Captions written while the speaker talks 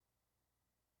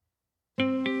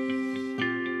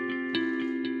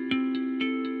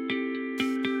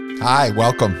Hi,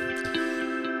 welcome.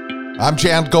 I'm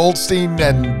Jan Goldstein,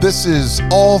 and this is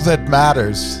All That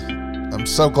Matters. I'm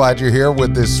so glad you're here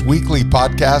with this weekly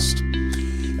podcast,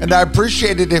 and I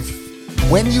appreciate it if,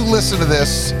 when you listen to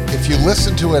this, if you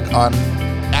listen to it on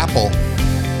Apple,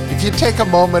 if you take a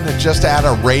moment and just add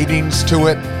a ratings to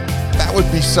it, that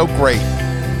would be so great.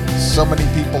 So many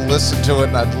people listen to it,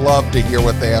 and I'd love to hear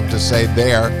what they have to say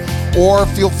there. Or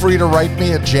feel free to write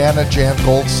me at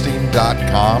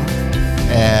jan@jangoldstein.com.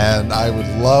 And I would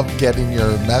love getting your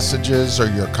messages or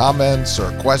your comments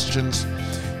or questions.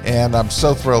 And I'm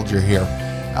so thrilled you're here.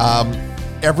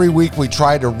 Every week we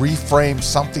try to reframe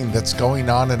something that's going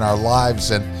on in our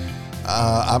lives. And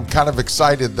I'm kind of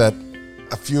excited that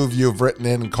a few of you have written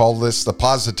in and called this the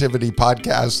Positivity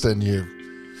Podcast. And you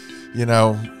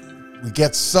know, we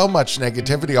get so much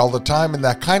negativity all the time. And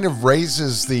that kind of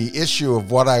raises the issue of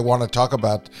what I want to talk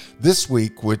about this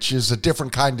week, which is a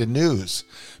different kind of news.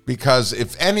 Because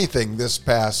if anything, this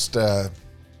past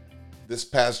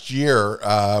year,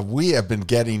 we have been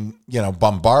getting,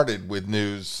 bombarded with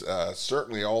news,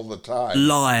 certainly all the time.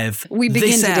 Live. We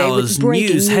begin this today with hour's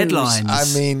breaking news news. headlines. I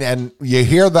mean, and you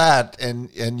hear that,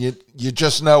 and you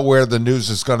just know where the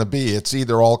news is going to be. It's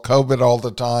either all COVID all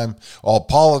the time, all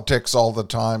politics all the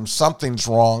time. Something's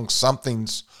wrong.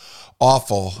 Something's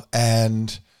awful,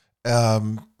 and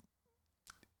there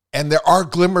are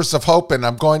glimmers of hope, and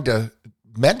I'm going to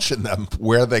mention them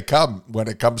where they come when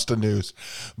it comes to news.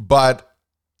 But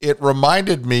it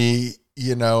reminded me,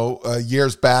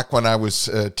 years back when I was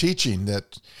teaching,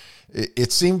 that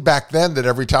it seemed back then that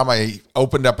every time I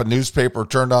opened up a newspaper,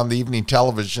 turned on the evening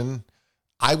television,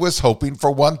 I was hoping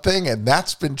for one thing, and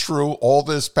that's been true all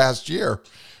this past year,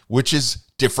 which is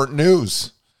different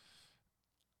news.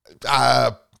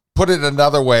 Put it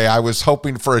another way, I was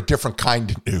hoping for a different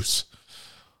kind of news.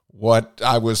 What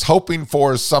I was hoping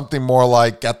for is something more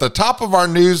like, at the top of our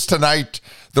news tonight,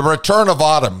 the return of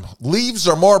autumn. Leaves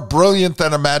are more brilliant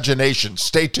than imagination.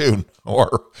 Stay tuned.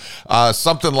 Or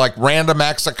something like, random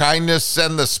acts of kindness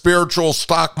send the spiritual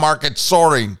stock market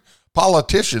soaring.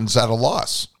 Politicians at a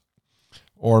loss.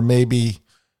 Or maybe,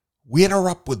 we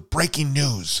interrupt with breaking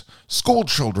news. School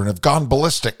children have gone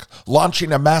ballistic,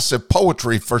 launching a massive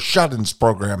Poetry for Shut-ins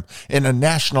program in a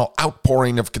national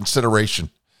outpouring of consideration.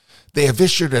 They have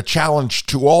issued a challenge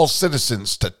to all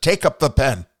citizens to take up the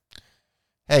pen.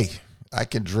 Hey, I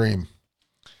can dream.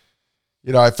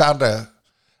 I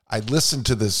listened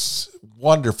to this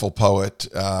wonderful poet,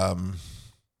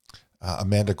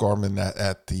 Amanda Gorman,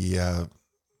 at the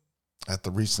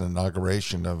recent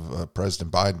inauguration of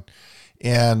President Biden.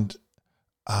 And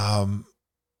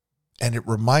it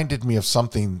reminded me of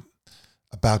something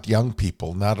about young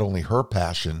people, not only her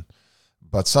passion,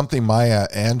 but something Maya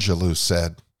Angelou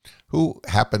said, who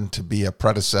happened to be a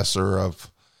predecessor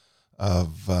of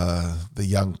the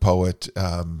young poet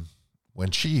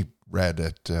when she read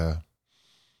at an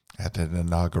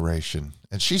inauguration.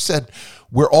 And she said,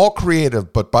 we're all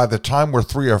creative, but by the time we're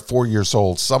 3 or 4 years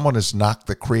old, someone has knocked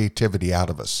the creativity out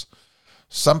of us.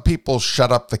 Some people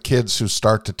shut up the kids who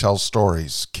start to tell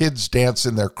stories. Kids dance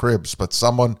in their cribs, but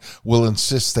someone will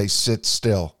insist they sit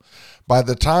still. By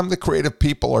the time the creative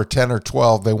people are 10 or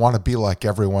 12, they want to be like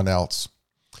everyone else.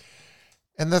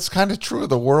 And that's kind of true of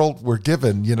the world we're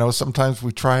given. Sometimes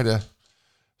we try to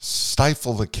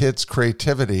stifle the kids'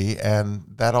 creativity, and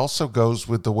that also goes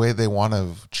with the way they want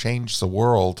to change the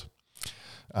world.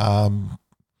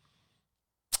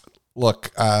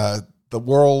 Look, the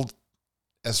world,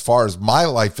 as far as my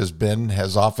life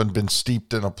has often been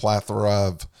steeped in a plethora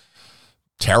of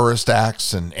terrorist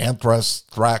acts and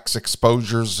anthrax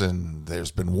exposures, and there's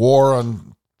been war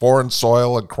on foreign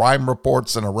soil and crime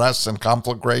reports and arrests and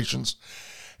conflagrations.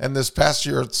 And this past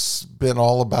year, it's been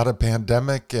all about a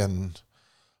pandemic and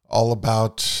all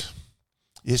about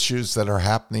issues that are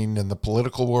happening in the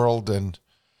political world. And,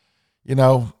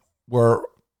 we're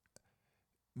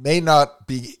may not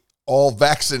be all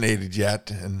vaccinated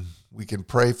yet, and we can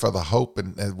pray for the hope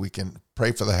and we can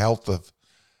pray for the health of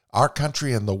our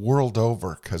country and the world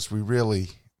over, because we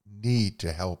really need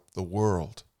to help the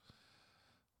world.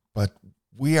 But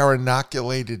we are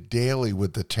inoculated daily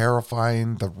with the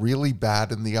terrifying, the really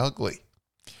bad, and the ugly.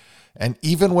 And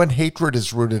even when hatred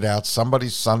is rooted out,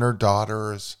 somebody's son or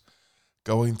daughter is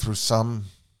going through some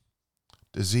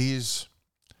disease,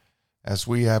 as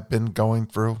we have been going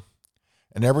through.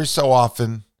 And every so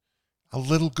often, a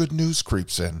little good news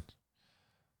creeps in.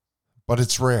 But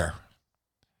it's rare.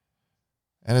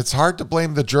 And it's hard to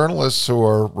blame the journalists who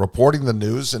are reporting the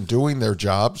news and doing their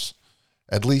jobs.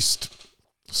 At least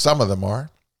some of them are.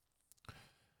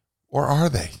 Or are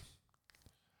they?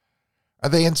 Are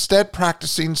they instead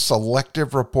practicing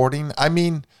selective reporting? I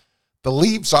mean, the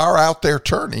leaves are out there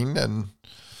turning and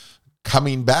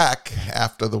coming back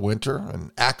after the winter,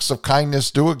 and acts of kindness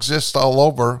do exist all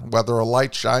over, whether a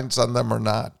light shines on them or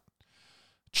not.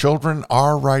 Children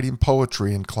are writing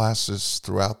poetry in classes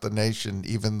throughout the nation,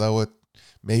 even though it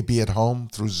may be at home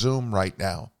through Zoom right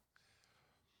now.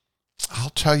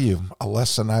 I'll tell you a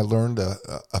lesson I learned,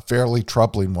 a fairly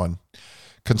troubling one,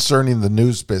 concerning the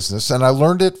news business, and I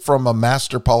learned it from a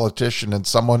master politician and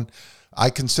someone I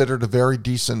considered a very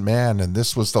decent man, and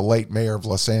this was the late mayor of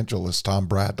Los Angeles, Tom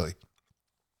Bradley.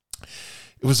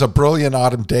 It was a brilliant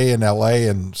autumn day in LA,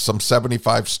 and some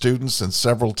 75 students and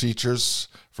several teachers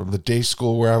from the day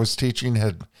school where I was teaching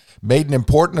had made an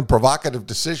important and provocative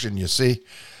decision. You see,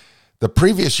 the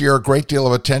previous year, a great deal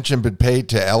of attention had been paid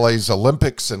to LA's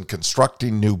Olympics and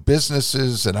constructing new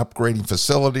businesses and upgrading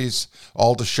facilities,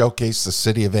 all to showcase the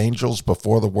City of Angels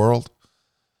before the world.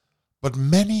 But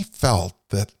many felt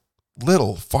that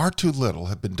little, far too little,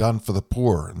 had been done for the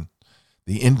poor and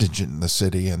the indigent in the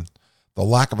city, and the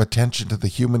lack of attention to the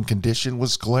human condition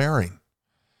was glaring.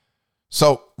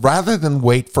 So rather than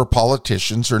wait for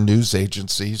politicians or news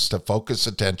agencies to focus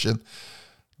attention,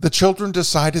 the children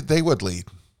decided they would lead.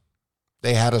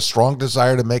 They had a strong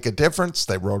desire to make a difference.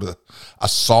 They wrote a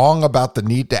song about the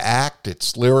need to act,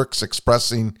 its lyrics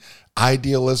expressing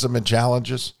idealism and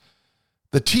challenges.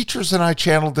 The teachers and I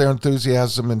channeled their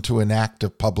enthusiasm into an act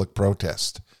of public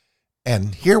protest.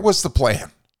 And here was the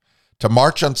plan: to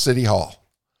march on City Hall,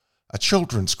 a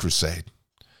children's crusade,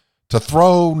 to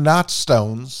throw not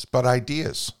stones, but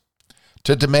ideas,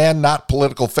 to demand not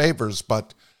political favors,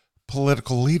 but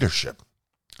political leadership.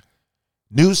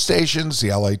 News stations, the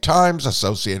LA Times,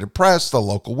 Associated Press, the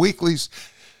local weeklies,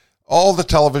 all the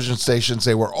television stations,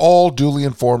 they were all duly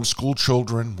informed school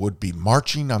children would be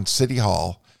marching on City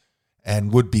Hall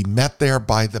and would be met there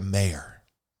by the mayor.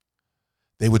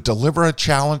 They would deliver a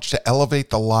challenge to elevate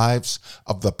the lives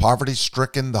of the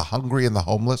poverty-stricken, the hungry, and the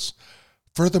homeless.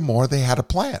 Furthermore, they had a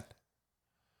plan.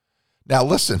 Now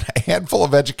listen, a handful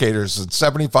of educators and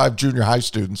 75 junior high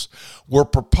students were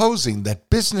proposing that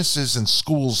businesses and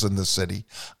schools in the city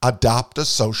adopt a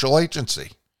social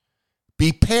agency.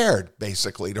 Be paired,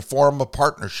 basically, to form a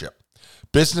partnership.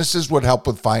 Businesses would help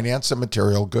with finance and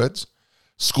material goods.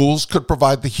 Schools could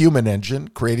provide the human engine,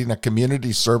 creating a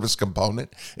community service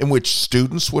component in which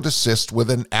students would assist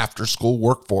with an after-school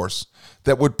workforce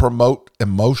that would promote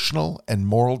emotional and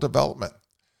moral development.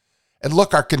 And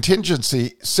look, our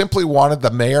contingency simply wanted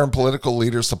the mayor and political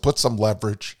leaders to put some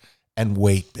leverage and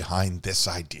weight behind this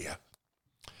idea.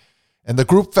 And the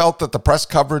group felt that the press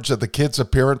coverage of the kids'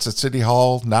 appearance at City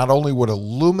Hall not only would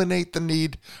illuminate the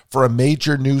need for a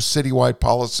major new citywide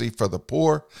policy for the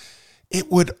poor, it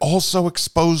would also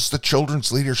expose the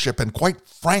children's leadership. And quite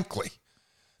frankly,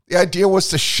 the idea was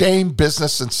to shame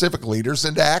business and civic leaders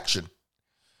into action.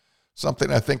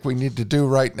 Something I think we need to do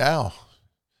right now.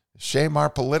 Shame our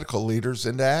political leaders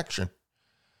into action.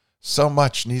 So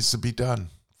much needs to be done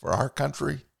for our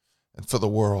country and for the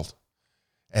world.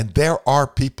 And there are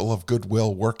people of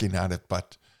goodwill working on it,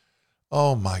 but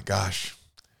oh my gosh,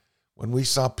 when we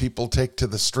saw people take to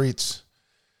the streets,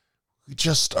 we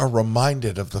just are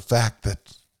reminded of the fact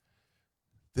that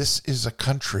this is a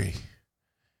country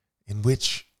in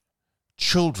which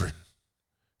children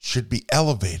should be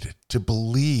elevated to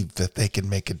believe that they can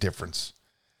make a difference,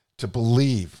 to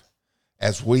believe,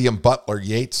 as William Butler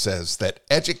Yeats says, that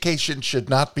education should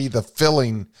not be the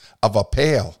filling of a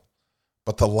pail,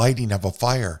 but the lighting of a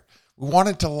fire. We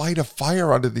wanted to light a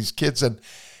fire under these kids,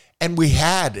 and we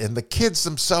had, and the kids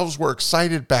themselves were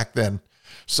excited back then.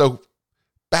 So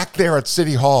back there at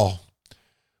City Hall,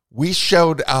 we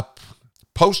showed up.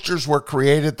 Posters were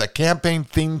created. The campaign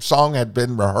theme song had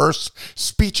been rehearsed.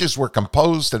 Speeches were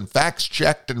composed and facts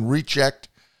checked and rechecked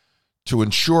to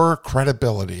ensure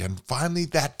credibility. And finally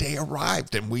that day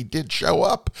arrived, and we did show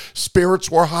up. Spirits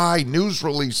were high. News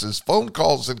releases, phone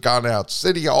calls had gone out.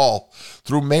 City Hall,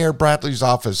 through Mayor Bradley's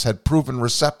office, had proven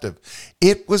receptive.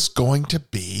 It was going to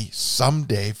be some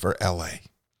day for LA.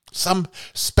 Some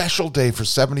special day for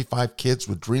 75 kids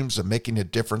with dreams of making a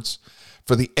difference,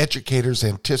 for the educators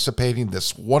anticipating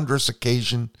this wondrous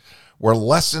occasion where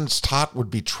lessons taught would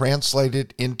be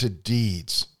translated into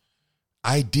deeds,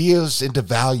 ideas into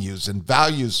values, and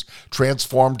values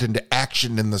transformed into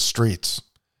action in the streets.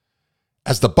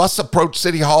 As the bus approached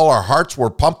City Hall, our hearts were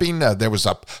pumping. There was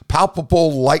a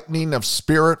palpable lightning of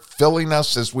spirit filling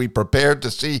us as we prepared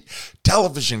to see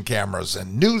television cameras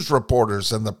and news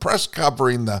reporters and the press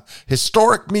covering the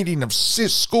historic meeting of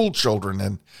school children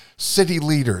and city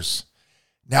leaders.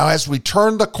 Now, as we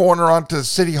turned the corner onto the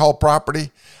City Hall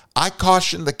property, I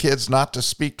cautioned the kids not to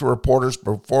speak to reporters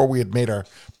before we had made our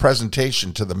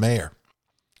presentation to the mayor.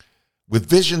 with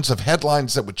visions of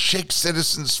headlines that would shake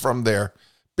citizens from their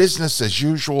business as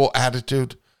usual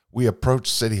attitude, we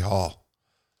approached City Hall.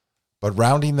 But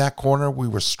rounding that corner, we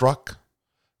were struck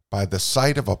by the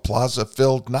sight of a plaza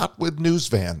filled not with news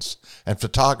vans and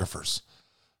photographers,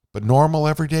 but normal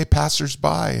everyday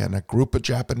passers-by and a group of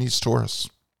Japanese tourists.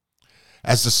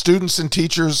 As the students and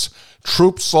teachers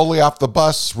trooped slowly off the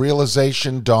bus,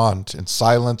 realization dawned and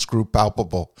silence grew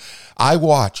palpable. I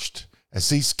watched as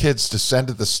these kids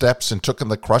descended the steps and took in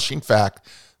the crushing fact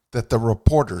that the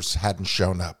reporters hadn't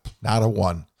shown up. Not a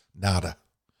one, nada.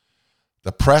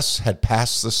 The press had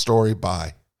passed the story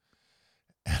by.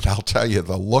 And I'll tell you,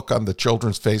 the look on the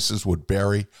children's faces would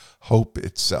bury hope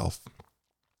itself.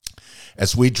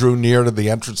 As we drew near to the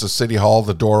entrance of City Hall,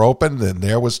 the door opened, and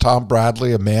there was Tom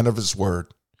Bradley, a man of his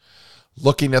word.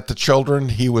 Looking at the children,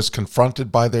 he was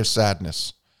confronted by their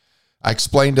sadness. I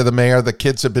explained to the mayor that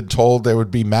kids had been told there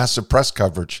would be massive press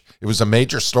coverage. It was a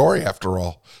major story, after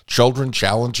all. Children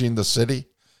challenging the city,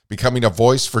 becoming a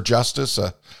voice for justice,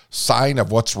 a sign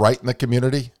of what's right in the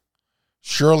community.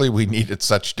 Surely we needed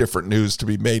such different news to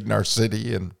be made in our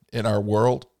city and in our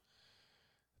world.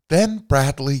 Then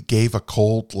Bradley gave a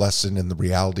cold lesson in the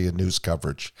reality of news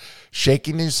coverage.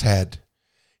 Shaking his head,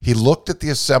 he looked at the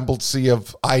assembled sea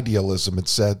of idealism and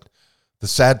said, "The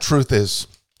sad truth is,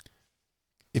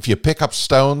 if you pick up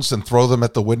stones and throw them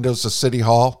at the windows of City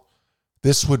Hall,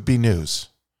 this would be news.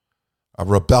 A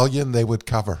rebellion they would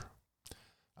cover.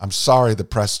 I'm sorry the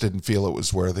press didn't feel it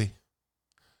was worthy."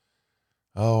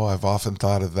 Oh, I've often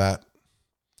thought of that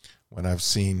when I've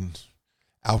seen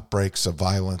outbreaks of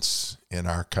violence in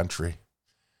our country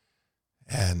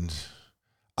and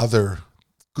other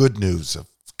good news of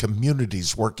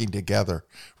communities working together,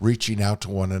 reaching out to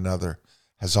one another,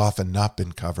 has often not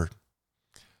been covered.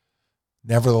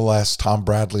 Nevertheless, Tom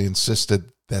Bradley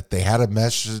insisted that they had a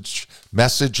message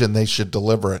and they should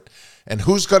deliver it. "And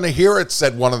who's going to hear it?"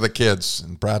 said one of the kids.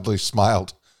 And Bradley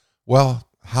smiled. "Well,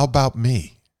 how about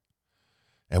me?"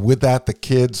 And with that, the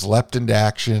kids leapt into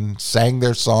action, sang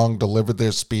their song, delivered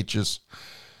their speeches.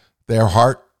 Their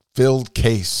heart-filled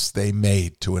case they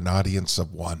made to an audience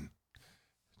of one.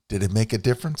 Did it make a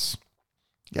difference?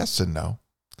 Yes and no.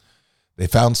 They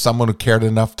found someone who cared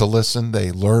enough to listen.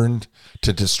 They learned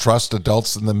to distrust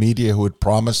adults in the media who had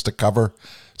promised to cover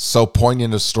so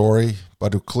poignant a story,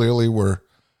 but who clearly were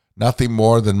nothing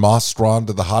more than moths drawn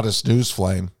to the hottest news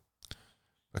flame.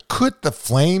 But could the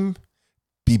flame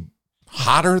be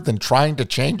hotter than trying to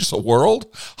change the world?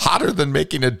 Hotter than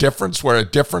making a difference where a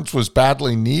difference was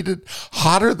badly needed?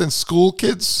 Hotter than school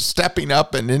kids stepping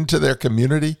up and into their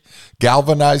community,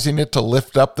 galvanizing it to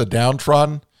lift up the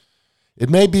downtrodden? It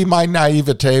may be my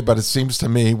naivete, but it seems to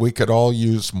me we could all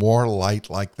use more light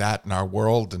like that in our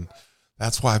world, and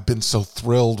that's why I've been so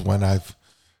thrilled when I've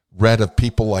read of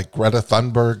people like Greta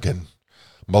Thunberg and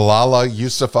Malala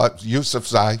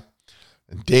Yousafzai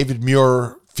and David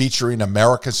Muir featuring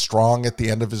America Strong at the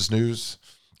end of his news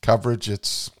coverage.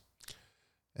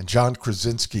 And John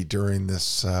Krasinski during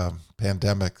this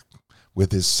pandemic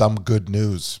with his Some Good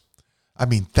News. I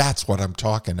mean, that's what I'm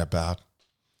talking about.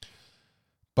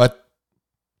 But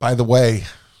by the way,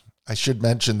 I should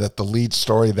mention that the lead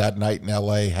story that night in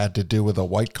LA had to do with a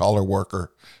white-collar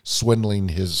worker swindling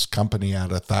his company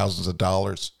out of thousands of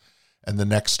dollars. And the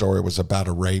next story was about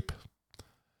a rape.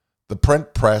 The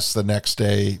print press the next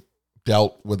day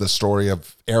dealt with a story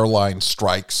of airline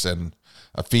strikes and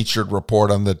a featured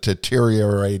report on the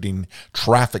deteriorating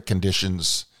traffic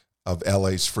conditions of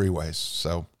LA's freeways.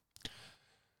 So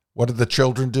what did the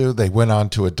children do? They went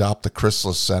on to adopt the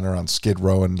Chrysalis Center on Skid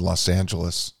Row in Los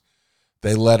Angeles.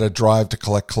 They led a drive to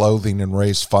collect clothing and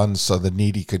raise funds so the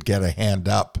needy could get a hand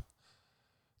up.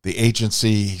 The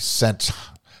agency sent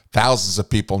thousands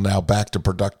of people now back to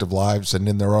productive lives, and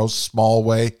in their own small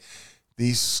way,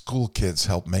 these school kids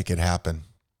helped make it happen.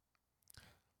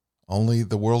 Only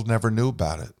the world never knew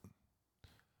about it.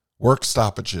 Work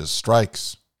stoppages,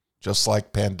 strikes, just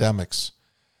like pandemics,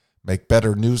 make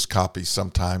better news copies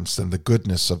sometimes than the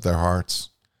goodness of their hearts.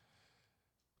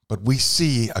 But we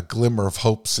see a glimmer of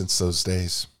hope since those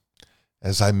days.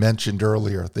 As I mentioned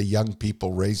earlier, the young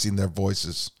people raising their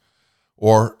voices,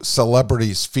 or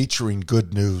celebrities featuring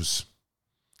good news.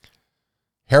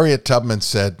 Harriet Tubman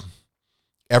said,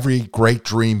 "Every great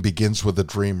dream begins with a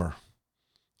dreamer.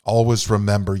 Always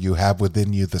remember you have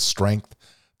within you the strength,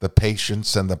 the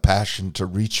patience, and the passion to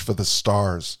reach for the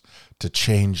stars, to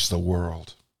change the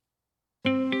world."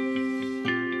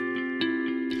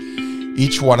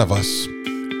 Each one of us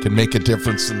can make a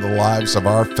difference in the lives of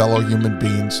our fellow human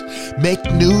beings, make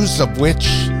news of which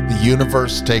the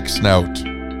universe takes note.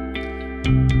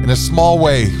 In a small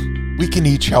way, we can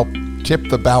each help tip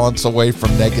the balance away from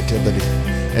negativity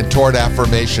and toward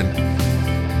affirmation.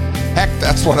 Heck,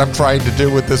 that's what I'm trying to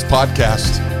do with this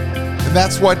podcast. And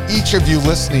that's what each of you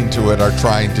listening to it are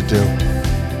trying to do.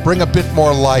 Bring a bit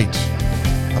more light,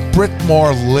 a bit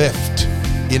more lift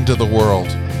into the world.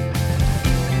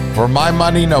 For my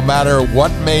money, no matter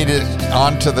what made it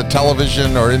onto the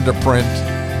television or into print,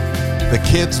 the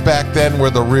kids back then were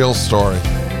the real story.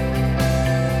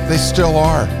 They still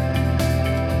are.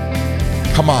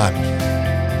 Come on.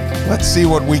 Let's see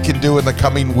what we can do in the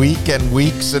coming week and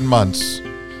weeks and months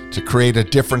to create a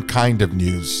different kind of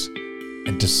news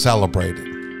and to celebrate it.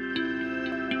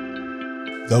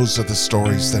 Those are the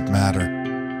stories that matter.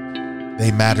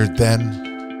 They mattered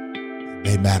then.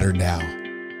 They matter now.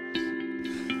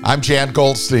 I'm Jan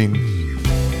Goldstein,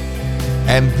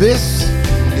 and this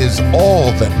is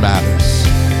all that matters.